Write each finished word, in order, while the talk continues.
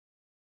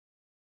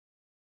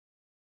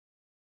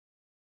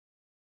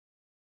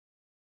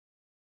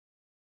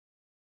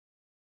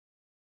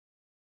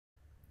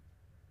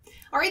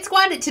All right,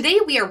 squad, today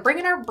we are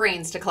bringing our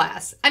brains to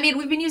class. I mean,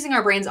 we've been using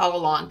our brains all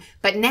along,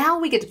 but now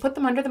we get to put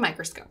them under the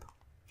microscope.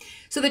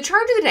 So the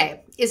charge of the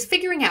day is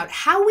figuring out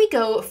how we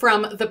go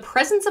from the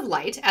presence of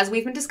light, as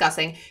we've been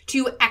discussing,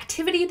 to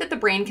activity that the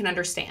brain can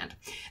understand.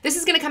 This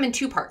is going to come in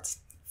two parts.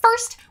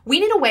 First, we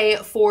need a way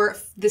for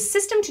the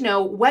system to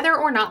know whether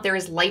or not there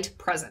is light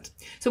present.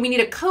 So we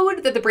need a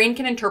code that the brain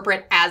can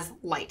interpret as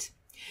light.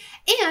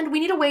 And we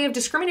need a way of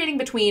discriminating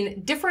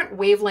between different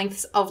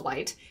wavelengths of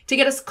light to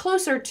get us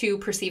closer to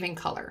perceiving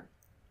color.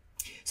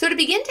 So to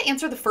begin to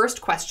answer the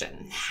first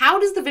question, how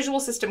does the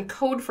visual system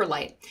code for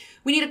light?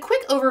 We need a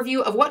quick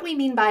overview of what we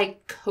mean by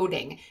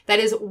coding. That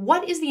is,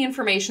 what is the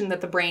information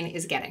that the brain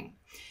is getting?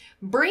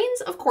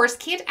 Brains, of course,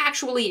 can't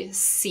actually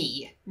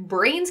see.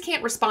 Brains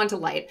can't respond to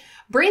light.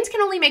 Brains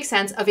can only make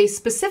sense of a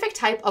specific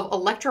type of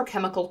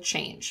electrochemical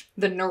change,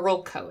 the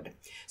neural code.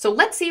 So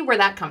let's see where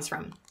that comes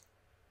from.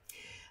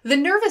 The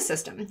nervous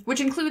system,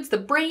 which includes the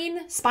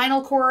brain,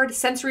 spinal cord,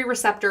 sensory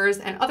receptors,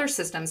 and other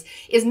systems,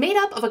 is made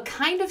up of a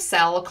kind of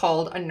cell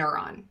called a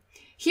neuron.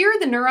 Here,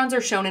 the neurons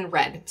are shown in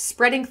red,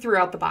 spreading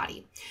throughout the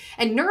body.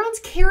 And neurons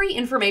carry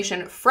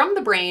information from the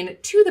brain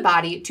to the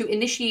body to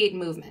initiate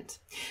movement.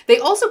 They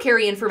also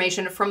carry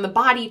information from the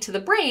body to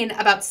the brain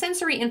about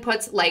sensory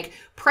inputs like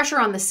pressure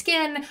on the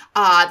skin,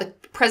 the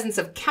presence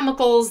of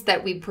chemicals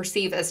that we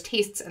perceive as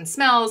tastes and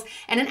smells,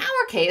 and in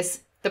our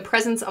case, the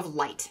presence of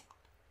light.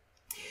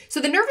 So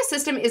the nervous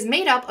system is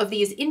made up of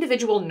these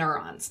individual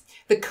neurons.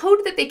 The code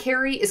that they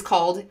carry is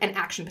called an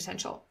action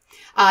potential.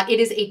 It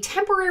is a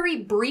temporary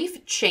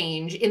brief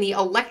change in the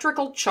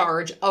electrical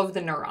charge of the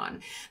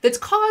neuron that's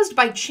caused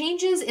by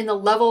changes in the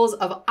levels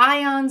of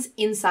ions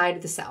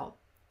inside the cell.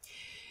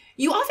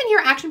 You often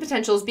hear action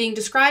potentials being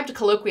described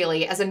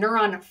colloquially as a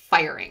neuron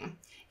firing.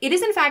 It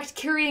is in fact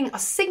carrying a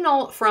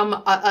signal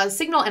from a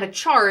signal and a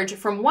charge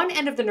from one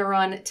end of the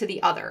neuron to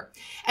the other.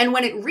 And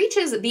when it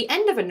reaches the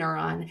end of a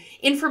neuron,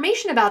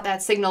 information about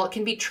that signal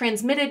can be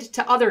transmitted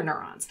to other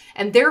neurons.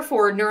 And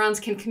therefore,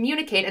 neurons can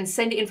communicate and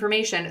send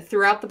information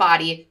throughout the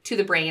body to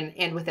the brain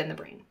and within the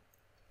brain.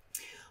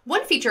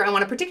 One feature I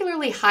want to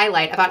particularly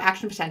highlight about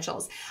action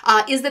potentials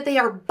is that they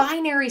are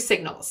binary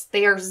signals.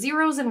 They are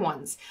zeros and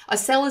ones. A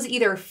cell is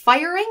either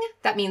firing,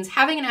 that means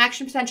having an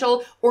action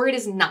potential, or it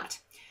is not.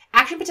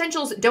 Action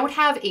potentials don't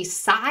have a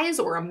size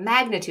or a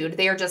magnitude.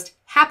 They are just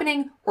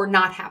happening or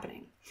not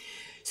happening.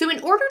 So in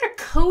order to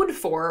code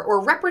for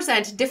or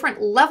represent different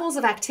levels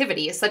of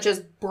activity, such as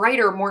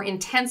brighter, more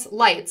intense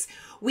lights,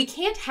 we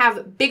can't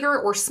have bigger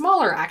or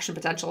smaller action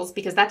potentials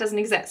because that doesn't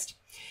exist.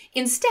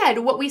 Instead,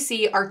 what we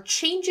see are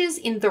changes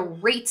in the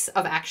rates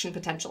of action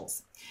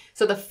potentials.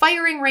 So the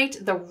firing rate,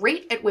 the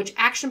rate at which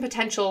action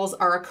potentials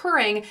are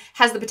occurring,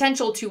 has the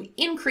potential to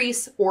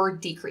increase or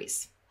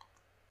decrease.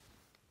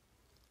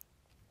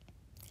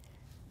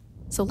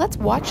 So let's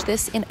watch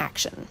this in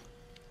action.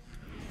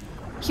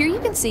 Here you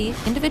can see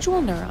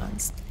individual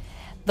neurons.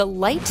 The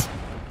light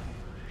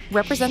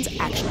represents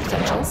action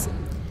potentials,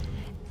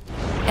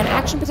 and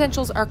action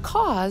potentials are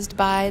caused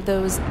by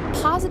those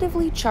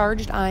positively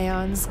charged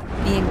ions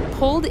being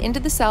pulled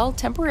into the cell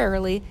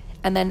temporarily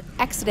and then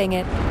exiting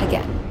it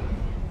again.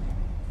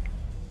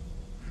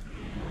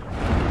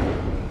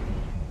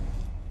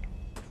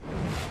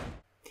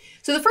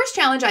 So the first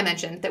challenge I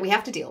mentioned that we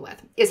have to deal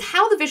with is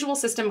how the visual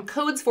system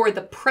codes for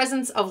the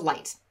presence of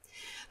light.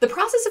 The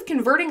process of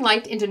converting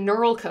light into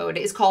neural code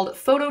is called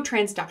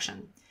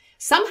phototransduction.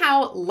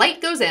 Somehow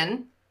light goes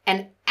in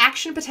and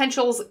action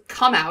potentials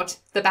come out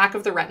the back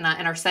of the retina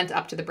and are sent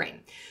up to the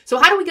brain. So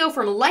how do we go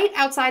from light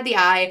outside the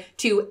eye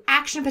to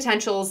action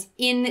potentials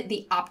in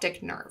the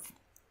optic nerve?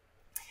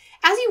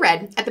 As you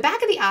read, at the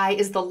back of the eye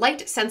is the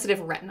light-sensitive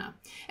retina,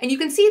 and you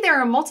can see there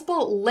are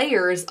multiple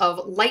layers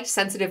of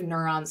light-sensitive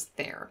neurons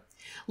there.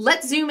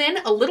 Let's zoom in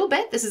a little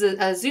bit. This is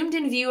a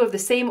zoomed-in view of the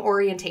same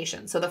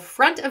orientation. So the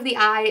front of the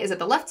eye is at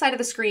the left side of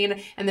the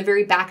screen, and the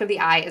very back of the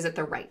eye is at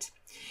the right.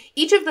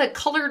 Each of the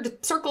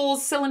colored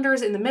circles,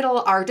 cylinders in the middle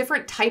are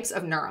different types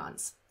of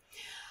neurons.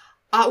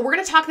 We're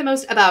going to talk the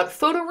most about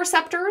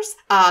photoreceptors,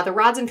 the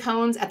rods and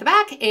cones at the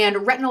back,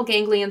 and retinal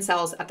ganglion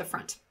cells at the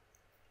front.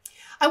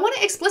 I want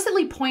to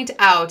explicitly point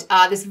out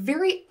this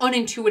very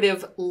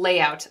unintuitive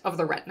layout of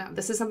the retina.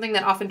 This is something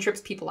that often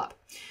trips people up.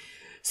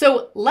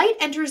 So light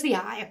enters the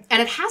eye, and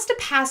it has to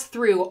pass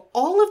through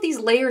all of these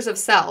layers of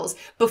cells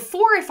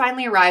before it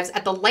finally arrives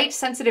at the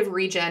light-sensitive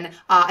region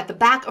at the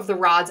back of the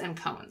rods and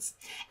cones.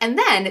 And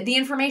then the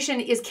information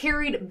is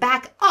carried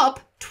back up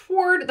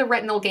toward the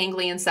retinal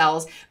ganglion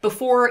cells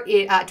before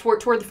it,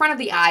 toward the front of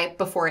the eye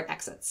before it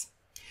exits.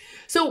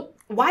 So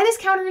why this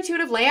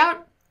counterintuitive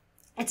layout?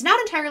 It's not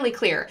entirely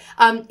clear.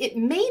 It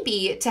may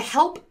be to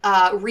help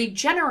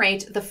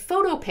regenerate the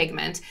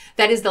photopigment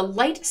that is the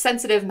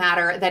light-sensitive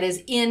matter that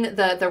is in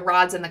the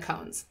rods and the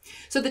cones.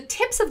 So the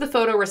tips of the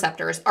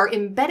photoreceptors are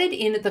embedded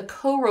in the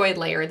choroid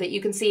layer that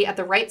you can see at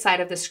the right side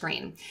of the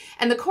screen.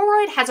 And the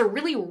choroid has a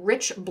really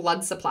rich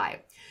blood supply.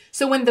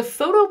 So when the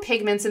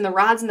photopigments in the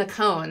rods and the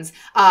cones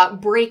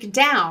break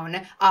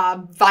down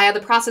via the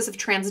process of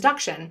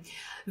transduction,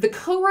 the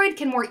choroid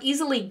can more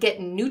easily get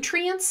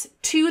nutrients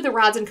to the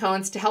rods and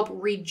cones to help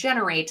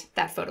regenerate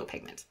that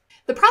photopigment.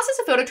 The process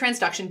of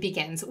phototransduction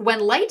begins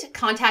when light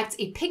contacts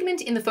a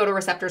pigment in the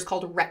photoreceptors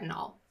called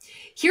retinol.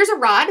 Here's a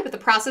rod, but the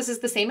process is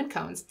the same in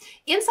cones.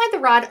 Inside the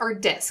rod are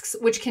discs,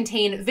 which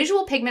contain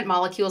visual pigment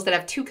molecules that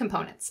have two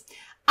components: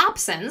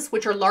 opsins,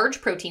 which are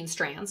large protein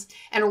strands,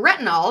 and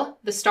retinol,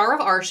 the star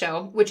of our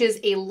show, which is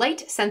a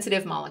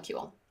light-sensitive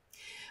molecule.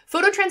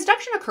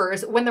 Phototransduction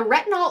occurs when the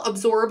retinol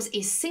absorbs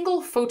a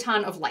single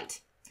photon of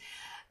light.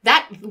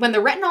 When the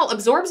retinol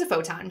absorbs a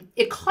photon,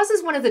 it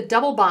causes one of the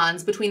double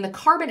bonds between the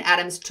carbon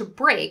atoms to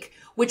break,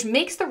 which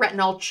makes the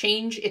retinol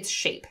change its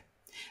shape.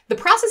 The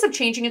process of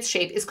changing its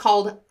shape is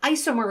called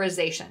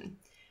isomerization.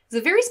 It's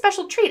a very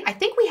special treat. I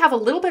think we have a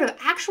little bit of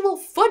actual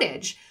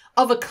footage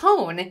of a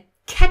cone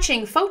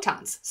catching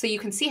photons, so you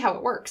can see how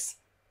it works.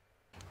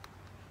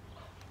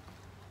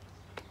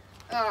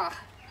 Ugh.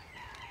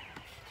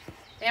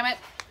 Damn it.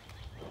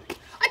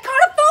 I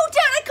caught a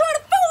photon! I caught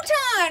a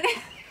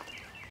photon!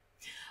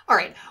 All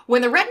right,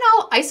 when the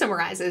retinol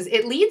isomerizes,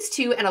 it leads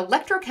to an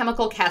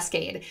electrochemical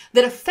cascade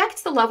that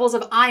affects the levels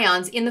of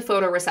ions in the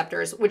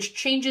photoreceptors, which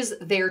changes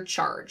their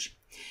charge.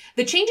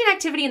 The change in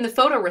activity in the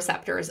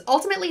photoreceptors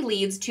ultimately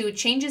leads to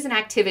changes in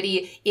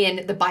activity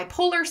in the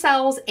bipolar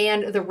cells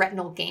and the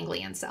retinal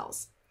ganglion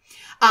cells.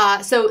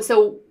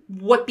 So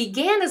what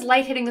began as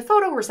light hitting the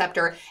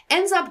photoreceptor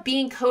ends up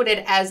being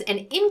coded as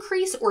an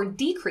increase or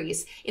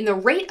decrease in the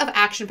rate of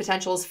action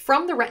potentials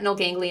from the retinal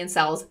ganglion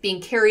cells being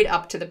carried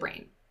up to the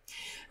brain.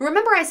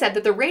 Remember I said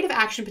that the rate of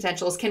action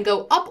potentials can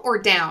go up or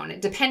down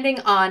depending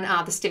on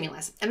the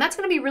stimulus. And that's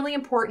going to be really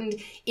important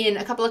in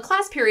a couple of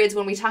class periods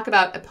when we talk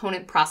about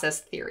opponent process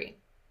theory.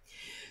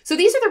 So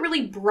these are the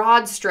really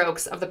broad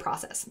strokes of the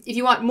process. If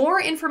you want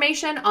more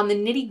information on the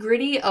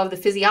nitty-gritty of the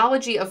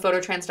physiology of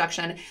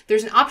phototransduction,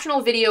 there's an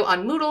optional video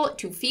on Moodle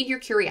to feed your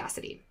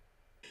curiosity.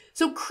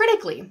 So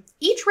critically,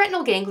 each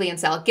retinal ganglion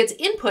cell gets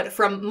input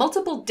from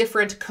multiple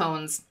different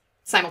cones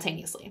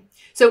simultaneously.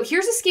 So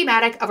here's a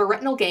schematic of a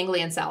retinal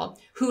ganglion cell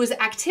whose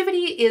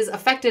activity is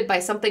affected by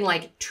something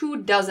like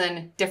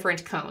 24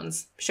 different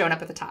cones shown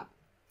up at the top.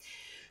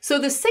 So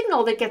the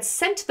signal that gets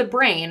sent to the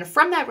brain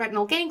from that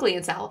retinal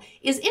ganglion cell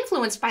is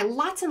influenced by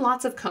lots and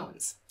lots of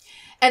cones.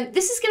 And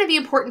this is going to be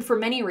important for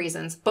many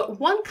reasons, but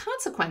one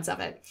consequence of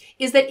it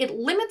is that it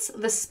limits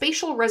the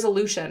spatial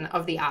resolution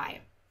of the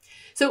eye.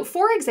 So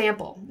for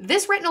example,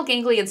 this retinal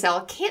ganglion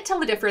cell can't tell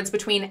the difference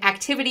between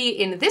activity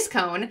in this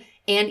cone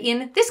and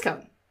in this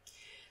cone.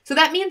 So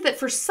that means that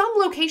for some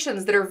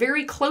locations that are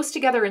very close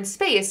together in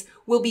space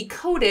will be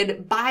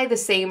coded by the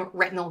same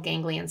retinal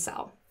ganglion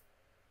cell.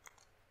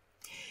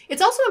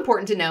 It's also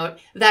important to note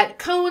that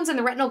cones and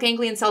the retinal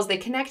ganglion cells they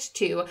connect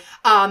to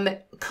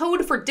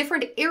code for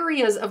different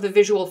areas of the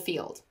visual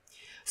field.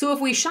 So if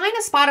we shine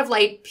a spot of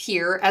light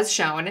here, as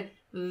shown,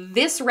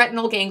 this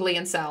retinal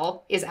ganglion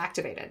cell is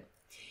activated.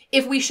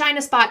 If we shine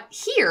a spot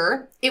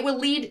here, it will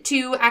lead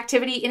to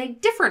activity in a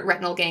different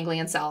retinal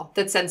ganglion cell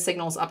that sends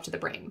signals up to the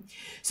brain.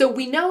 So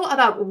we know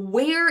about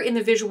where in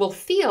the visual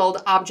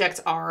field objects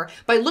are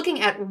by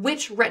looking at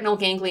which retinal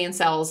ganglion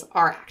cells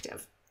are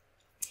active.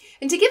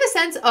 And to give a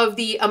sense of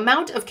the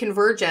amount of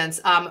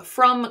convergence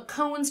from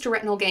cones to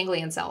retinal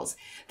ganglion cells,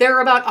 there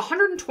are about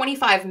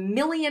 125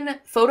 million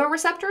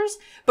photoreceptors,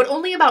 but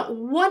only about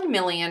 1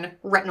 million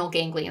retinal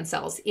ganglion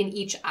cells in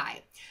each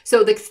eye.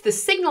 So the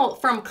signal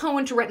from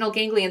cone to retinal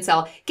ganglion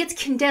cell gets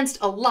condensed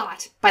a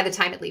lot by the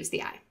time it leaves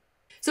the eye.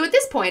 So at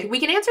this point, we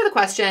can answer the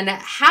question,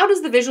 how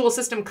does the visual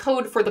system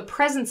code for the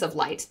presence of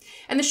light?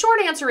 And the short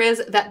answer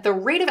is that the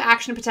rate of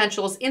action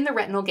potentials in the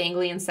retinal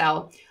ganglion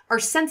cell are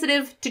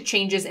sensitive to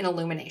changes in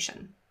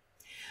illumination.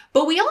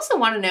 But we also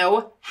want to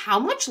know how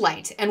much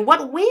light and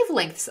what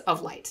wavelengths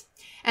of light.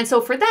 And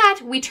so for that,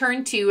 we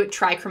turn to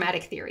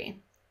trichromatic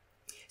theory.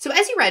 So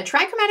as you read,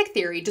 trichromatic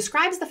theory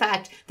describes the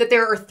fact that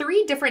there are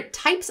 3 different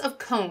types of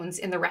cones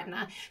in the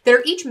retina that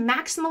are each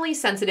maximally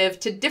sensitive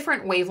to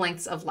different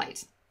wavelengths of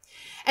light.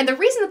 And the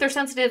reason that they're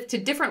sensitive to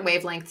different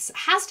wavelengths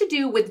has to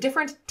do with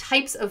different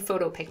types of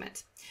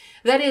photopigment.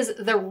 That is,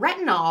 the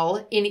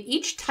retinol in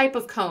each type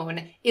of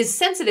cone is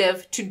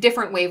sensitive to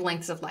different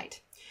wavelengths of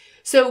light.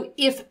 So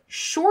if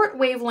short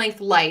wavelength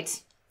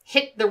light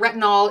hit the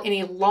retinol in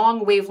a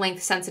long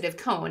wavelength sensitive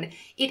cone,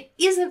 it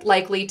isn't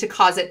likely to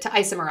cause it to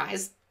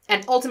isomerize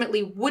and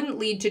ultimately wouldn't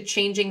lead to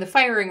changing the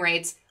firing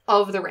rates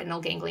of the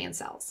retinal ganglion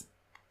cells.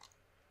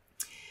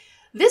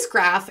 This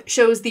graph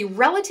shows the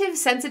relative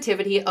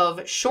sensitivity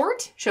of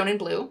short, shown in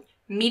blue,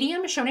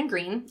 medium, shown in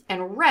green,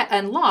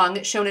 and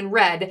long, shown in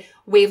red,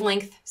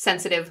 wavelength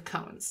sensitive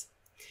cones.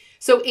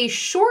 So a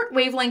short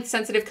wavelength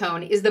sensitive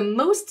cone is the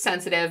most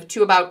sensitive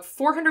to about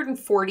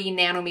 440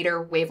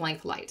 nanometer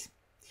wavelength light.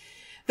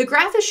 The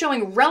graph is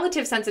showing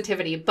relative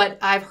sensitivity, but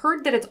I've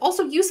heard that it's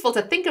also useful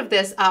to think of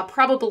this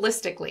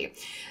probabilistically,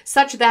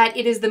 such that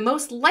it is the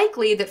most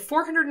likely that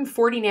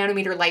 440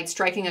 nanometer light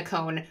striking a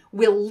cone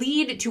will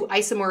lead to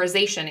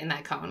isomerization in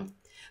that cone.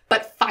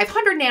 But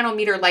 500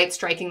 nanometer light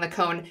striking the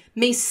cone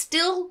may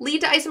still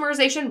lead to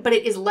isomerization, but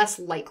it is less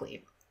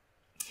likely.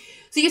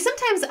 So you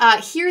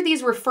sometimes hear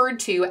these referred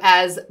to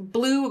as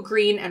blue,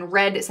 green, and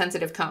red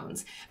sensitive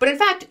cones. But in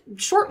fact,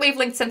 short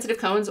wavelength sensitive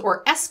cones,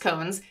 or S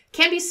cones,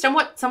 can be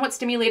somewhat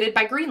stimulated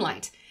by green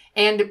light.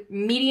 And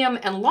medium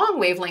and long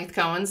wavelength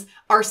cones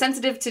are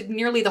sensitive to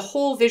nearly the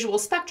whole visual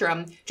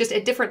spectrum, just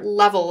at different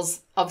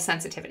levels of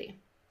sensitivity.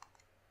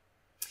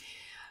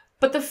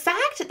 But the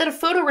fact that a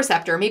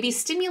photoreceptor may be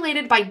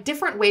stimulated by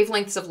different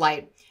wavelengths of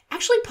light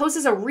actually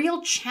poses a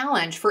real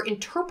challenge for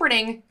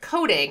interpreting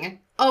coding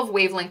of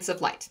wavelengths of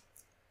light.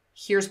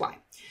 Here's why.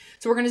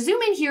 So we're going to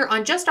zoom in here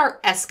on just our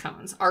S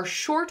cones, our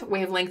short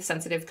wavelength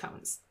sensitive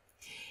cones.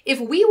 If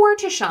we were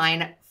to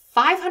shine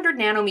 500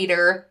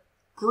 nanometer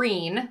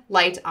green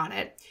light on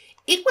it,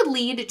 it would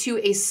lead to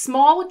a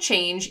small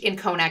change in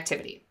cone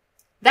activity.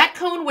 That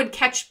cone would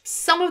catch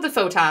some of the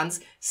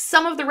photons,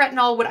 some of the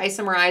retinol would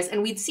isomerize,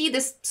 and we'd see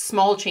this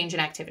small change in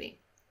activity.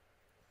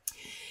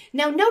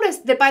 Now notice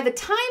that by the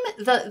time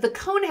the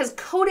cone has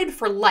coded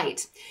for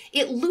light,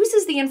 it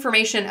loses the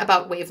information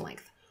about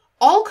wavelength.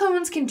 All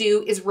cones can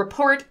do is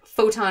report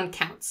photon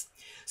counts.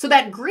 So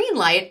that green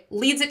light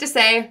leads it to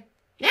say,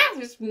 yeah,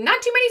 there's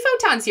not too many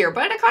photons here,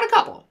 but I caught a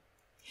couple.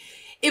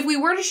 If we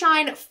were to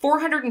shine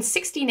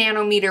 460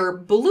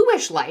 nanometer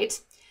bluish light,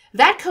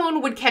 that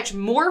cone would catch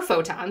more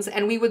photons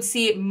and we would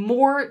see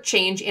more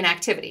change in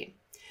activity.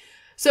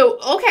 So,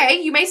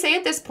 okay, you may say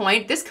at this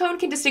point, this cone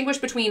can distinguish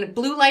between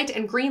blue light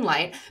and green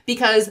light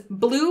because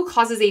blue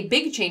causes a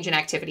big change in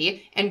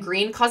activity and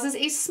green causes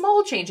a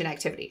small change in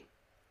activity.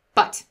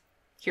 But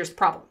here's the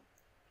problem.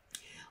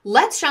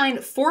 Let's shine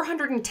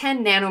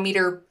 410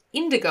 nanometer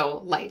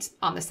indigo light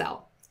on the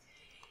cell.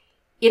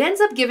 It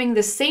ends up giving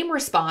the same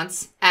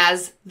response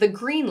as the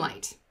green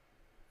light.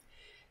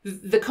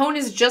 The cone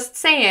is just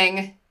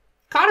saying,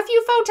 caught a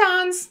few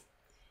photons,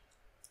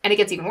 and it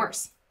gets even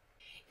worse.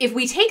 If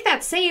we take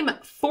that same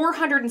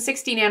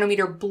 460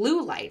 nanometer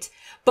blue light,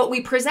 but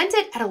we present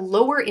it at a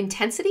lower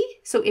intensity,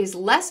 so it is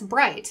less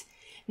bright,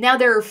 now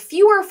there are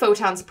fewer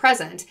photons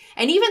present,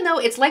 and even though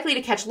it's likely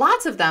to catch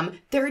lots of them,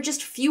 there are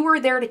just fewer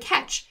there to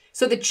catch.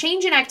 So the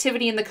change in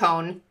activity in the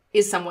cone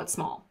is somewhat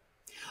small.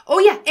 Oh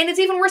yeah, and it's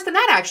even worse than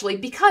that actually,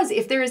 because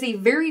if there is a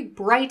very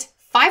bright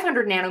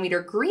 500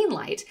 nanometer green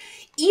light,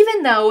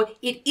 even though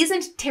it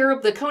isn't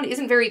terrible, the cone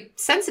isn't very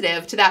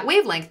sensitive to that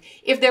wavelength,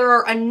 if there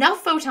are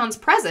enough photons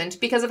present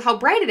because of how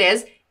bright it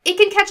is, it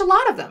can catch a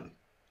lot of them.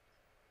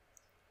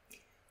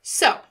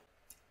 So,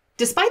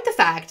 despite the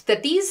fact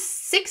that these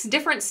 6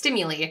 different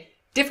stimuli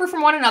differ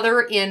from one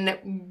another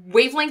in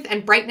wavelength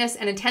and brightness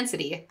and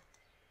intensity,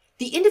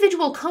 the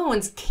individual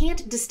cones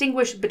can't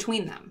distinguish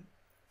between them.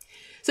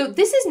 So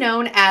this is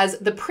known as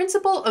the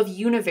principle of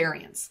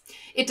univariance.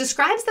 It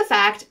describes the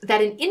fact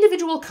that an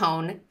individual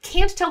cone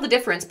can't tell the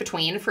difference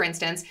between, for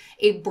instance,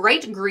 a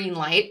bright green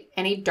light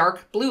and a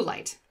dark blue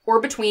light, or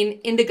between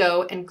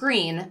indigo and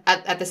green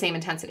at the same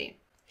intensity.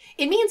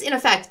 It means, in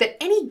effect, that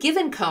any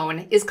given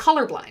cone is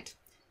colorblind.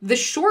 The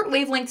short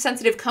wavelength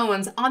sensitive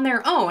cones on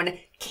their own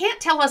can't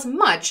tell us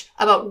much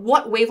about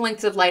what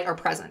wavelengths of light are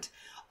present.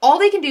 All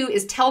they can do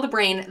is tell the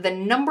brain the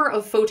number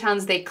of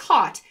photons they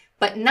caught,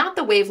 but not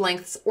the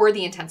wavelengths or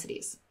the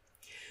intensities.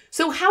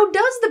 So how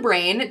does the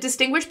brain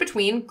distinguish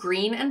between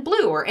green and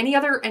blue or any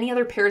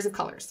other pairs of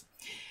colors?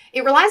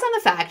 It relies on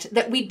the fact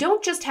that we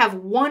don't just have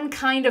one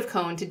kind of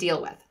cone to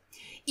deal with.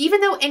 Even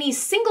though any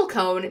single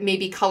cone may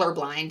be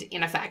colorblind,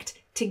 in effect,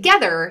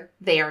 together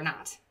they are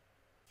not.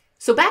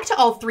 So back to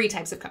all 3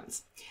 types of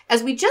cones.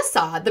 As we just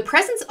saw, the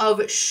presence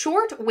of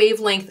short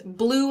wavelength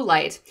blue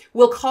light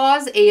will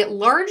cause a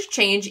large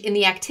change in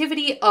the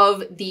activity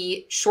of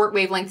the short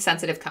wavelength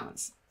sensitive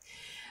cones.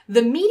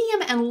 The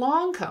medium and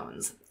long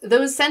cones,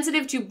 those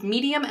sensitive to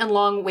medium and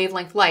long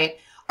wavelength light,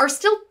 are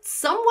still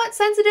somewhat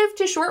sensitive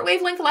to short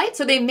wavelength light,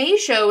 so they may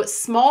show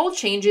small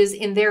changes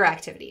in their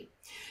activity.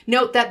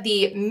 Note that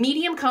the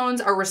medium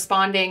cones are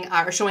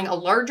showing a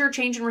larger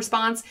change in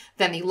response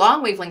than the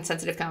long wavelength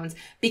sensitive cones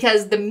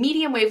because the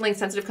medium wavelength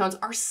sensitive cones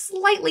are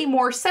slightly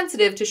more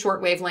sensitive to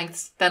short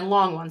wavelengths than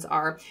long ones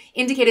are,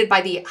 indicated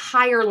by the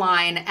higher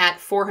line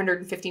at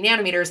 450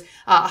 nanometers,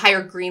 a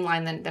higher green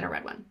line than a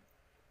red one.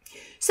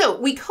 So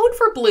we code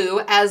for blue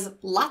as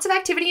lots of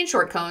activity in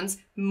short cones,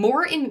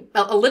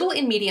 a little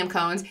in medium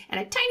cones, and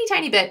a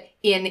tiny bit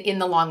in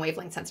the long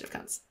wavelength sensitive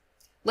cones.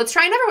 Let's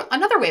try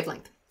another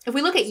wavelength. If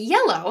we look at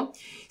yellow,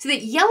 see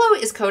that yellow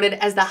is coded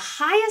as the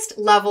highest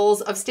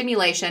levels of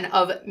stimulation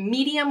of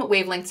medium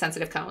wavelength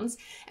sensitive cones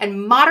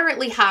and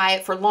moderately high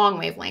for long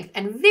wavelength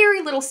and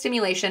very little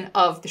stimulation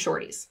of the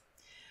shorties.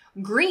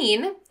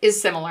 Green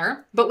is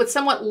similar, but with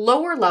somewhat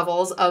lower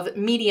levels of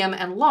medium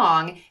and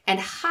long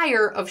and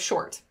higher of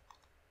short.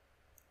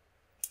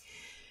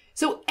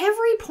 So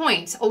every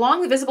point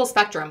along the visible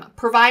spectrum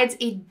provides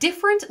a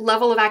different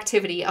level of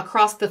activity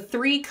across the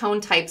 3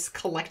 cone types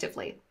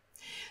collectively.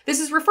 This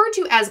is referred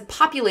to as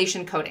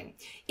population coding.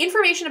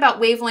 Information about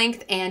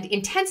wavelength and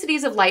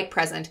intensities of light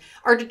present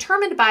are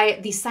determined by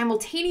the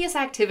simultaneous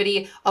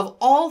activity of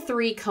all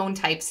 3 cone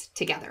types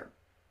together.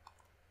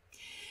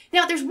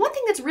 Now, there's one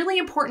thing that's really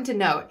important to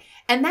note,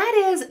 and that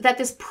is that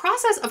this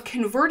process of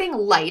converting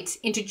light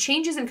into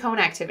changes in cone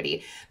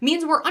activity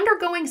means we're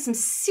undergoing some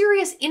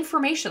serious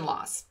information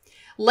loss.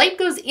 Light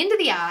goes into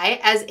the eye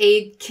as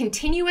a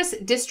continuous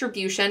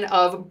distribution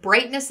of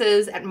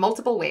brightnesses at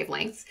multiple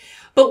wavelengths,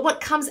 but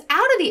what comes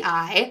out of the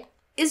eye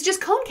is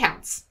just cone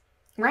counts,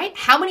 right?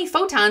 How many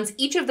photons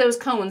each of those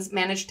cones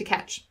manage to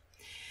catch.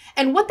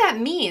 And what that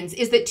means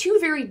is that two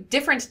very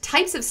different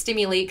types of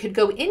stimuli could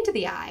go into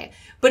the eye,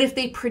 but if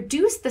they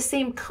produce the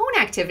same cone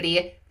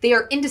activity, they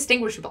are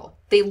indistinguishable.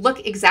 They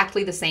look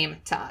exactly the same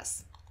to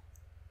us.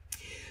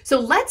 So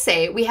let's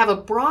say we have a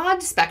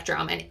broad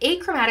spectrum, an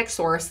achromatic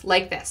source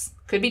like this,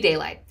 could be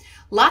daylight.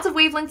 Lots of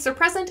wavelengths are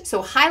present,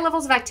 so high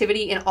levels of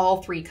activity in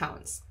all three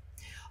cones.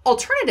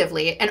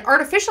 Alternatively, an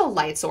artificial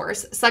light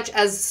source, such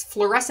as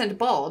fluorescent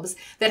bulbs,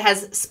 that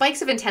has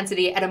spikes of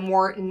intensity at a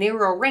more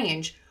narrow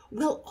range,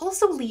 will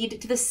also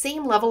lead to the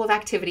same level of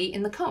activity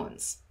in the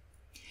cones.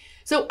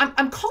 So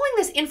I'm calling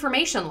this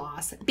information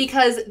loss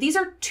because these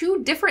are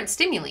two different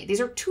stimuli. These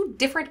are two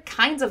different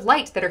kinds of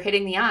light that are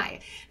hitting the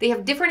eye. They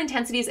have different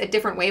intensities at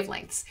different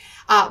wavelengths.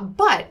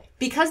 But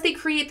because they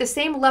create the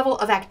same level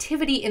of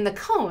activity in the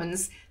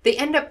cones, they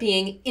end up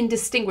being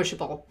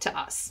indistinguishable to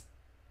us.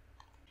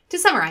 To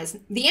summarize,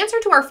 the answer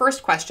to our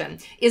first question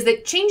is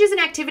that changes in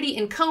activity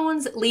in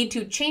cones lead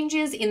to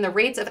changes in the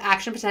rates of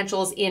action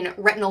potentials in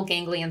retinal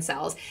ganglion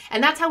cells,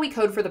 and that's how we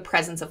code for the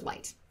presence of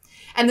light.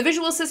 And the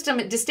visual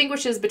system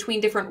distinguishes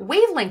between different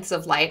wavelengths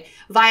of light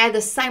via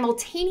the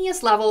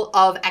simultaneous level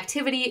of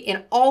activity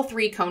in all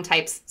three cone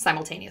types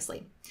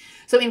simultaneously.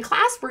 So in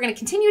class, we're going to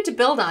continue to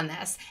build on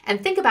this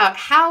and think about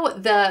how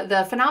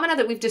the phenomena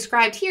that we've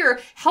described here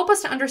help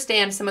us to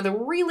understand some of the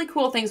really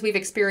cool things we've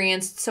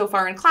experienced so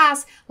far in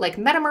class, like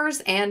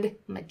metamers and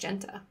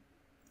magenta.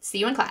 See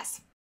you in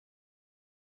class.